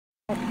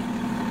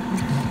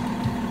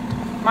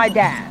My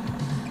dad.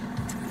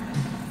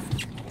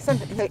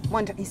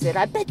 One time he said,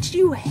 "I bet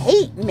you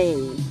hate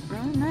me."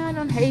 Well, no, I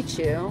don't hate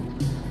you.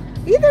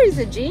 Either he's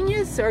a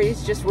genius or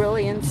he's just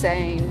really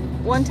insane.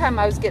 One time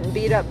I was getting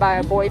beat up by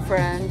a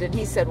boyfriend and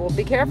he said, "Well,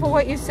 be careful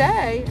what you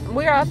say."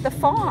 We were at the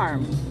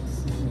farm.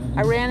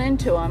 I ran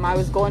into him. I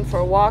was going for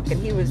a walk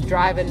and he was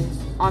driving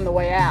on the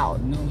way out.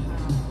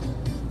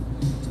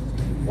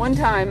 One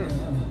time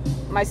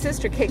my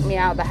sister kicked me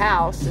out of the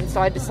house, and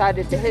so I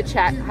decided to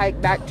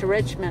hitchhike back to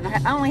Richmond.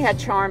 I only had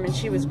Charm and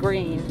she was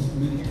green.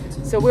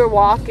 So we were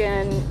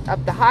walking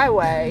up the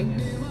highway.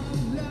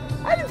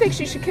 I didn't think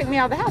she should kick me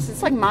out of the house.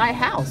 It's like my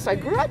house. I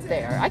grew up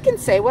there. I can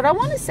say what I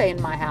want to say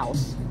in my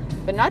house,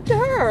 but not to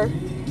her.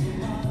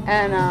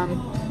 And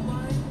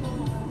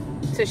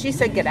so she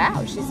said, "Get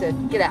out." She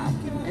said, "Get out."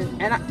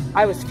 And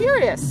I was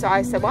furious. So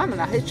I said, "Well, I'm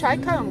going to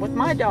hitchhike home with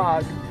my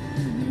dog."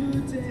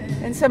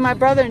 And so my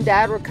brother and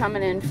dad were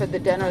coming in for the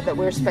dinner that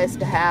we were supposed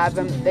to have,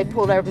 and they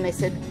pulled over and they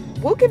said,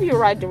 "We'll give you a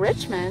ride to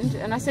Richmond."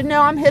 And I said,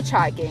 "No, I'm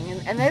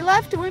hitchhiking." And they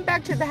left and went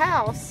back to the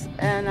house.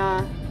 And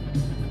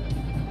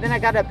then I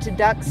got up to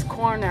Duck's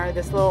Corner,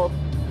 this little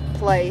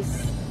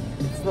place.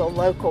 It's a little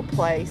local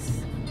place.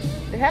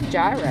 They have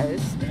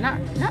gyros. Not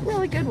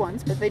really good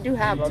ones, but they do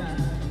have them.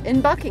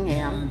 In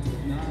Buckingham.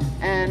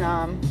 And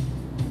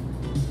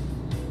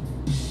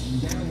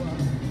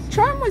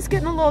Charm was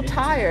getting a little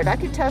tired. I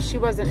could tell she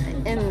wasn't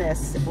in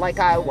this like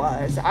I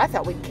was. I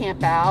thought we'd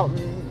camp out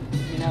and,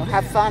 you know,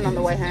 have fun on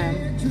the way home.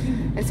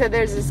 And so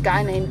there's this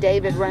guy named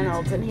David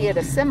Reynolds, and he had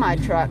a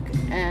semi-truck,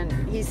 and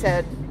he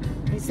said,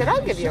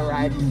 "I'll give you a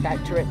ride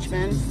back to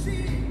Richmond."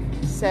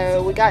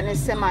 So we got in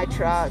his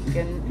semi-truck,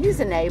 and he's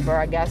a neighbor,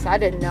 I guess. I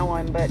didn't know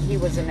him, but he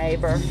was a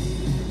neighbor.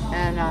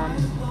 And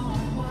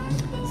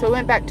so we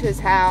went back to his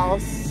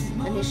house,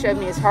 and he showed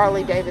me his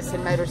Harley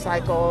Davidson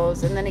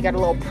motorcycles, and then he got a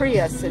little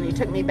Prius, and he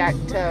took me back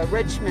to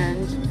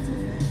Richmond,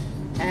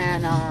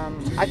 and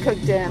I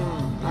cooked him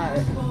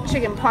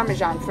chicken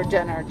parmesan for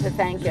dinner to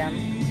thank him.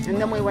 And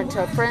then we went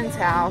to a friend's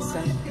house,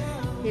 and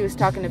he was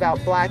talking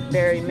about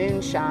blackberry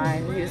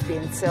moonshine. He was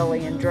being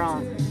silly and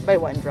drunk, but he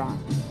wasn't drunk.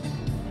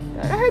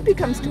 I hope he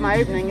comes to my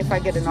opening if I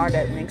get an art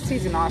opening, because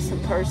he's an awesome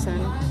person.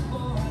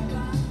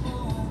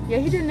 Yeah,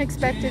 he didn't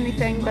expect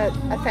anything but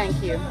a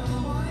thank you.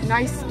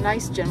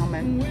 Nice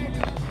gentleman.